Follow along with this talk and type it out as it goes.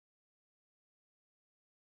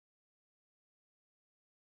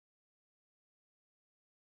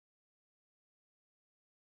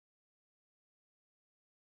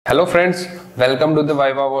Hello friends, welcome to the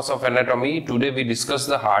Viva Voce of Anatomy. Today we discuss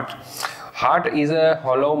the heart. Heart is a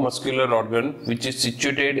hollow muscular organ which is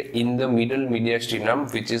situated in the middle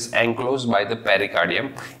mediastinum, which is enclosed by the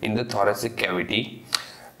pericardium in the thoracic cavity.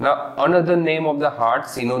 Now another name of the heart,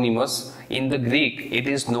 synonymous, in the Greek it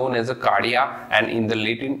is known as a cardia and in the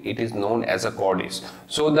Latin it is known as a cordis.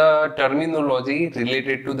 So the terminology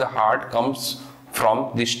related to the heart comes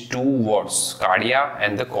from these two words, cardia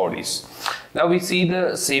and the cordis. Now we see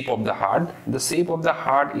the shape of the heart. The shape of the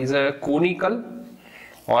heart is a conical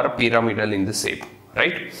or a pyramidal in the shape,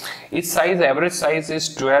 right? Its size, average size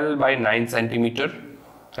is 12 by 9 centimeter,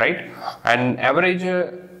 right? And average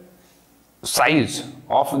size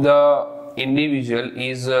of the individual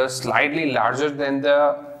is slightly larger than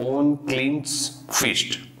the own clenched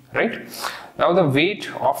fist, right? Now the weight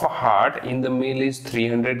of a heart in the male is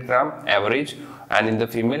 300 gram average and in the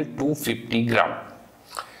female 250 gram.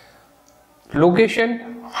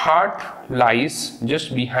 Location: heart lies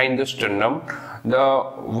just behind the sternum. The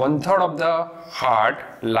 1/3 of the heart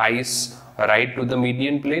lies right to the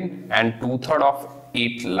median plane and 2/3 of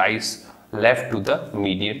it lies left to the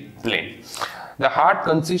median plane. The heart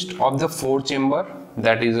consists of the four chamber,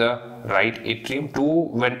 that is a right atrium,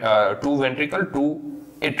 two ventricle, two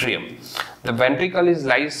atrium. The ventricle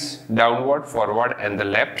lies downward, forward and the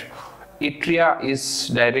left. Atria is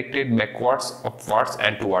directed backwards, upwards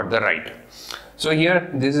and toward the right. So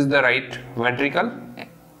here this is the right ventricle,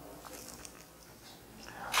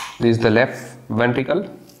 this is the left ventricle,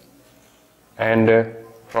 and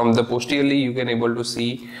from the posteriorly you can able to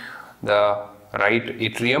see the right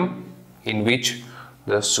atrium, in which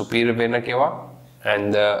the superior vena cava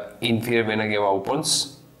and the inferior vena cava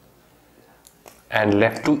opens, and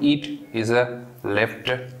left to it is a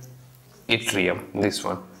left atrium, this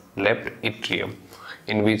one left atrium,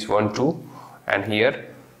 in which 1, 2 and here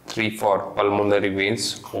 3, 4 pulmonary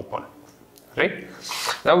veins open, right?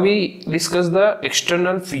 Now we discuss the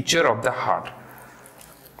external feature of the heart.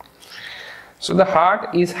 So the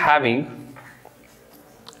heart is having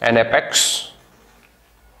an apex,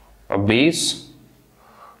 a base,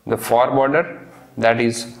 the fore border, that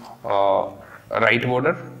is right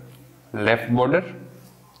border, left border,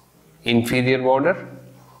 inferior border,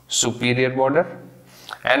 superior border,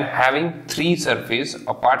 and having three surface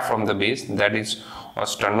apart from the base, that is a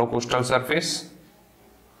sternocostal surface,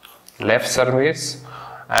 left surface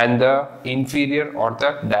and the inferior or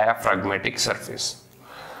the diaphragmatic surface.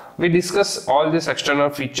 We discuss all this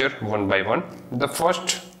external feature one by one. The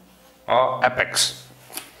first, apex.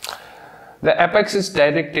 The apex is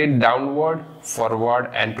directed downward,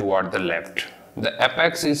 forward and toward the left. The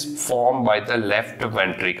apex is formed by the left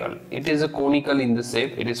ventricle. It is a conical in the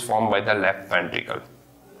shape. It is formed by the left ventricle.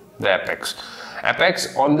 The apex.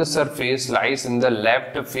 Apex on the surface lies in the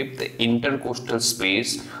left fifth intercostal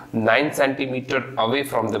space, 9 centimeter away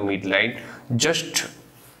from the midline, just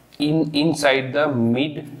inside the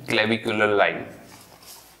mid-clavicular line.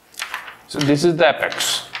 So this is the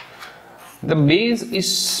apex. The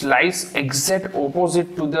base lies exact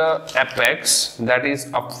opposite to the apex, that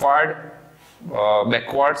is upward,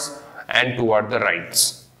 backwards and toward the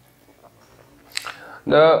rights.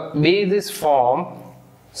 The base is formed,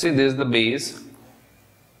 see this is the base,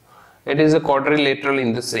 it is a quadrilateral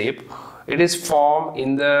in the shape. It is formed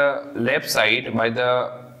in the left side by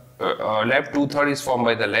the left 2/3 is formed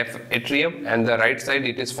by the left atrium, and the right side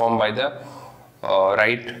it is formed by the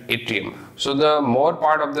right atrium. So the more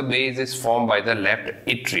part of the base is formed by the left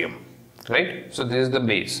atrium, right? So this is the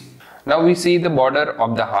base. Now we see the border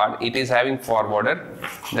of the heart. It is having fore border,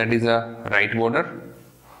 that is a right border,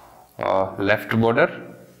 left border,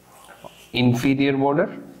 inferior border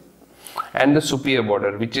and the superior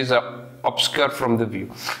border, which is obscure from the view.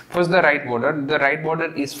 First the right border. The right border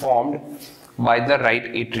is formed by the right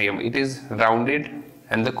atrium. It is rounded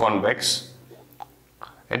and the convex.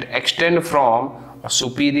 It extends from a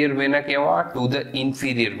superior vena cava to the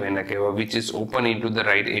inferior vena cava, which is open into the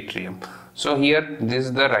right atrium. So here this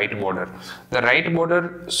is the right border. The right border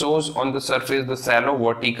shows on the surface the shallow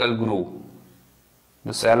vertical groove.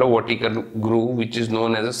 The shallow vertical groove, which is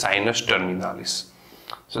known as a sinus terminalis.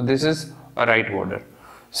 So this is a right border.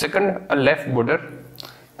 Second, a left border.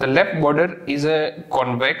 The left border is a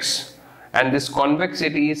convex, and this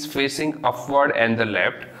convexity is facing upward and the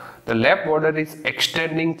left. The left border is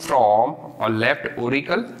extending from a left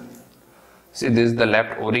auricle. See, this is the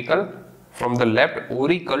left auricle. From the left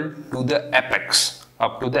auricle to the apex,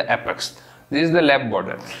 up to the apex. This is the left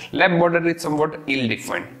border. Left border is somewhat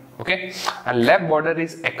ill-defined. Okay, and left border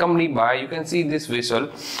is accompanied by, you can see this vessel,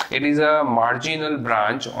 it is a marginal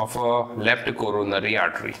branch of a left coronary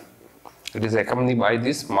artery. It is accompanied by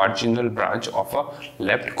this marginal branch of a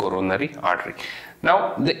left coronary artery.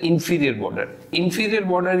 Now the inferior border. Inferior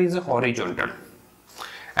border is a horizontal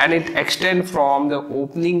and it extends from the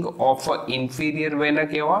opening of a inferior vena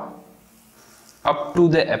cava up to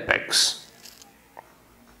the apex.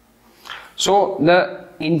 So the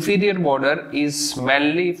inferior border is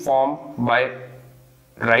mainly formed by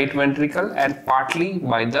right ventricle and partly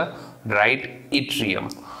by the right atrium.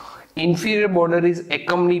 Inferior border is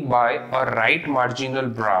accompanied by a right marginal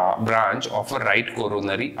branch of a right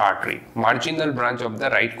coronary artery. Marginal branch of the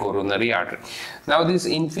right coronary artery. Now this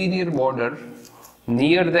inferior border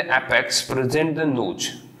near the apex present the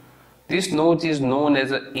notch. This notch is known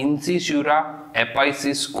as a incisura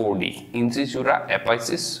apicis codi. Incisura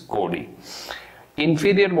apicis codi.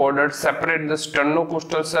 Inferior border separate the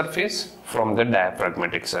sternocostal surface from the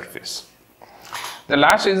diaphragmatic surface. The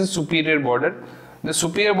last is the superior border. The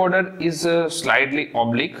superior border is slightly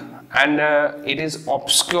oblique and it is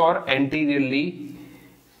obscured anteriorly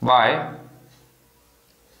by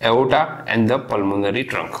aorta and the pulmonary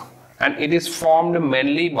trunk, and it is formed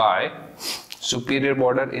mainly by superior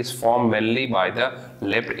border is formed mainly by the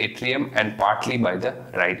left atrium and partly by the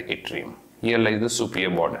right atrium. Here lies the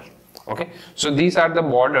superior border. Okay, so these are the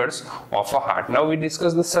borders of a heart. Now we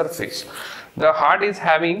discuss the surface. The heart is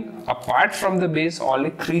having, apart from the base, only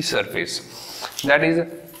three surfaces. That is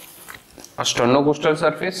a sternocostal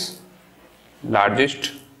surface,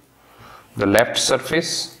 largest, the left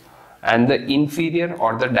surface, and the inferior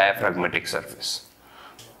or the diaphragmatic surface.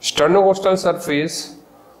 Sternocostal surface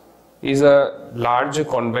is a large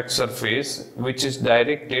convex surface which is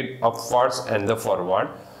directed upwards and the forward.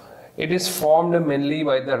 It is formed mainly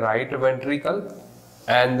by the right ventricle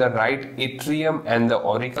and the right atrium and the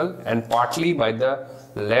auricle, and partly by the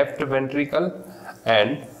left ventricle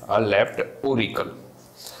and a left auricle.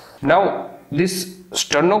 Now this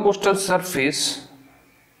sternocostal surface,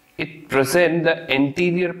 it presents the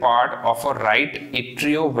anterior part of a right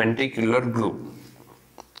atrioventricular groove.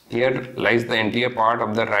 Here lies the anterior part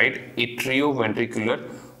of the right atrioventricular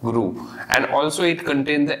groove, and also it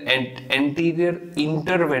contains the anterior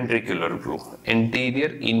interventricular groove. Anterior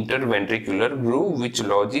interventricular groove which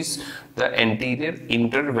lodges the anterior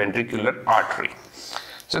interventricular artery.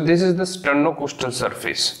 So this is the sternocostal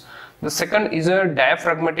surface. The second is a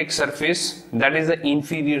diaphragmatic surface, that is the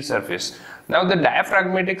inferior surface. Now the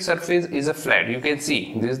diaphragmatic surface is a flat. You can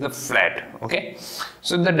see this is the flat. Okay.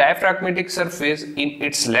 So the diaphragmatic surface in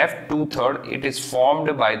its left 2/3 it is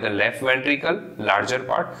formed by the left ventricle, larger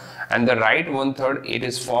part, and the right 1/3 it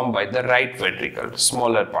is formed by the right ventricle,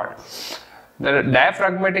 smaller part. The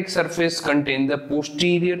diaphragmatic surface contains the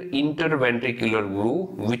posterior interventricular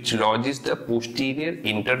groove which lodges the posterior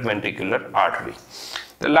interventricular artery.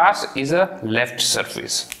 The last is a left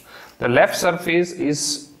surface. The left surface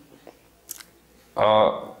is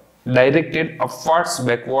directed upwards,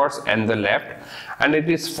 backwards and the left, and it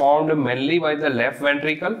is formed mainly by the left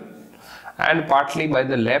ventricle and partly by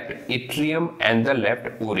the left atrium and the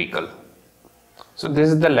left auricle. So this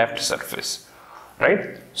is the left surface,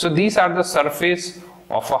 right? So these are the surface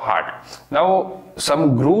of a heart. Now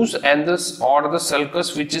some grooves and the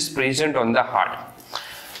sulcus which is present on the heart.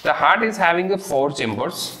 The heart is having 4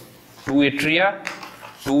 chambers, 2 atria,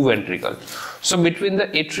 2 ventricle. So between the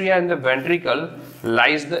atria and the ventricle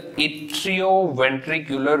lies the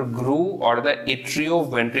atrioventricular groove or the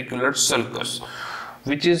atrioventricular sulcus,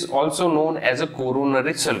 which is also known as a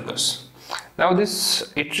coronary sulcus. Now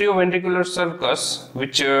this atrioventricular sulcus,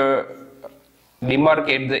 which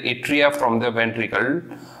demarcate the atria from the ventricle,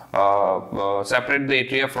 separate the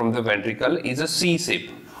atria from the ventricle, is a C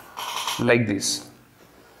shape like this.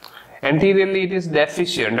 Anteriorly it is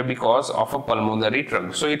deficient because of a pulmonary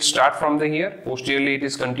trunk. So it starts from the here, posteriorly it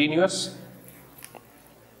is continuous.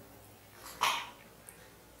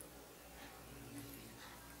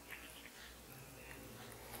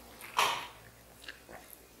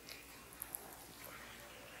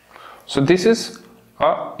 So this is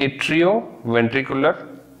a atrioventricular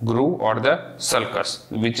groove or the sulcus,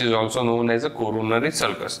 which is also known as a coronary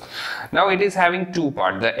sulcus. Now it is having 2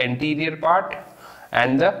 parts, the anterior part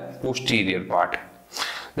and the posterior part.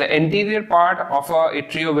 The anterior part of a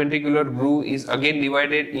atrioventricular groove is again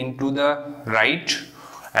divided into the right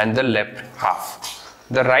and the left half.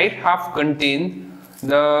 The right half contains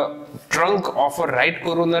the trunk of a right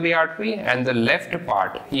coronary artery, and the left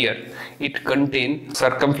part here it contains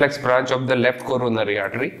circumflex branch of the left coronary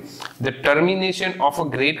artery, the termination of a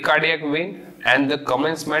great cardiac vein, and the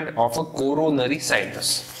commencement of a coronary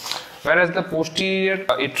sinus. Whereas the posterior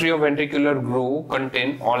atrioventricular groove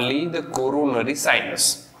contains only the coronary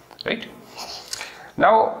sinus, right?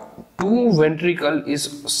 Now, two ventricle is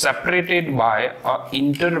separated by a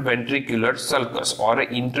interventricular sulcus or an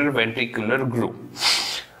interventricular groove.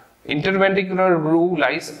 Interventricular groove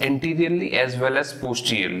lies anteriorly as well as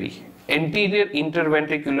posteriorly. Anterior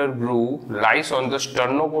interventricular groove lies on the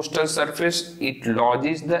sternocostal surface. It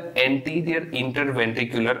lodges the anterior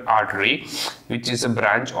interventricular artery, which is a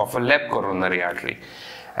branch of a left coronary artery.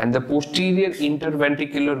 And the posterior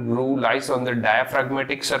interventricular groove lies on the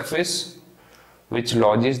diaphragmatic surface, which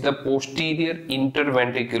lodges the posterior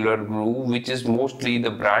interventricular groove, which is mostly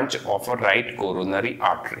the branch of a right coronary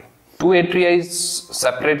artery. Two atria is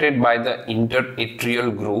separated by the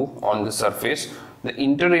interatrial groove on the surface. The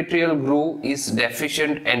interatrial groove is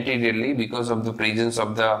deficient anteriorly because of the presence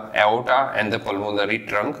of the aorta and the pulmonary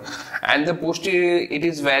trunk, and the posterior it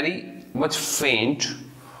is very much faint,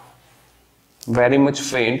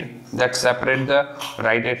 that separate the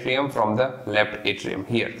right atrium from the left atrium.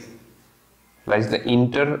 Here lies the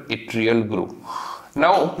interatrial groove.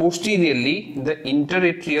 Now posteriorly, the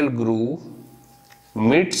interatrial groove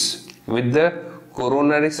meets with the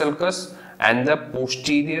coronary sulcus and the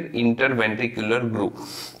posterior interventricular groove.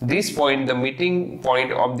 This point, the meeting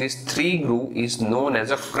point of these three groove, is known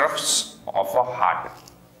as a crux of a heart.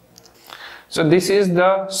 So this is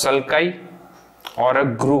the sulci or a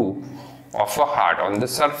groove of a heart on the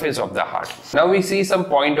surface of the heart. Now we see some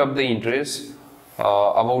point of the interest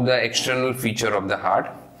about the external feature of the heart.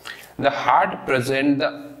 The heart presents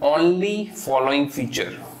the only following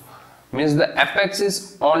feature, means the apex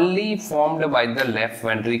is only formed by the left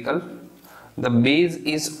ventricle, the base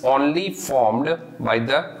is only formed by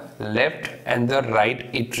the left and the right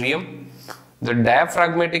atrium, the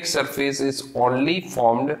diaphragmatic surface is only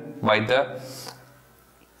formed by the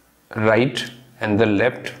right and the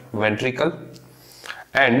left ventricle,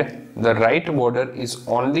 and the right border is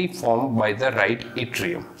only formed by the right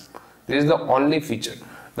atrium. This is the only feature.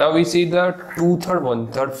 Now we see the 2/3,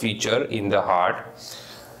 1/3 feature in the heart.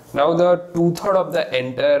 Now the 2/3 of the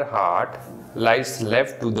entire heart lies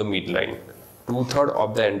left to the midline. 2/3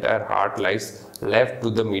 of the entire heart lies left to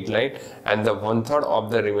the midline, and the 1/3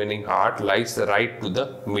 of the remaining heart lies right to the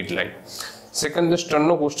midline. Second, the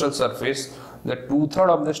sternocostal surface. The 2/3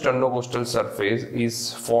 of the sternocostal surface is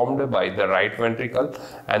formed by the right ventricle,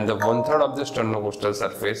 and the 1/3 of the sternocostal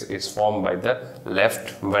surface is formed by the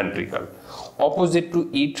left ventricle. Opposite to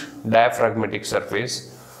each diaphragmatic surface,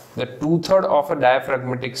 the 2/3 of a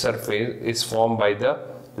diaphragmatic surface is formed by the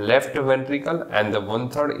left ventricle, and the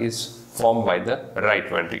 1/3 is formed by the right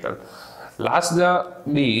ventricle. Last, the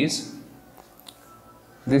base.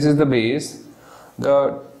 This is the base. The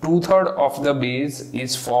 2/3 of the base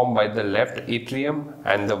is formed by the left atrium,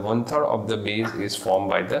 and the 1/3 of the base is formed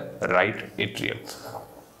by the right atrium.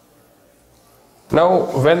 Now,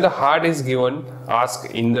 when the heart is given, ask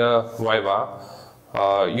in the Viva,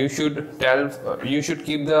 you should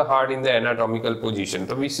keep the heart in the anatomical position.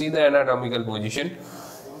 So we see the anatomical position.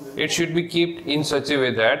 It should be kept in such a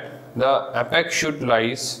way that the apex should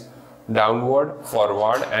lies downward,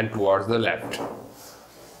 forward, and towards the left.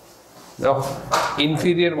 The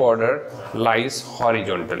inferior border lies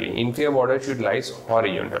horizontally. Inferior border should lies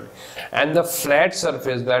horizontally, and the flat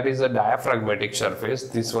surface, that is a diaphragmatic surface.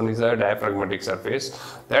 This one is a diaphragmatic surface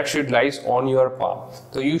that should lies on your palm.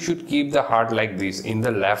 So you should keep the heart like this in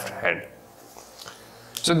the left hand.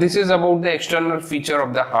 So this is about the external feature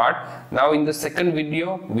of the heart. Now in the second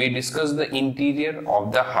video, we discuss the interior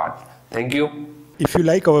of the heart. Thank you. If you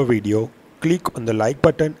like our video, click on the like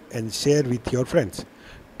button and share with your friends.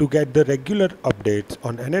 To get the regular updates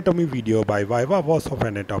on anatomy video by Viva Voce of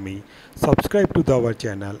Anatomy, subscribe to our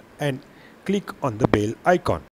channel and click on the bell icon.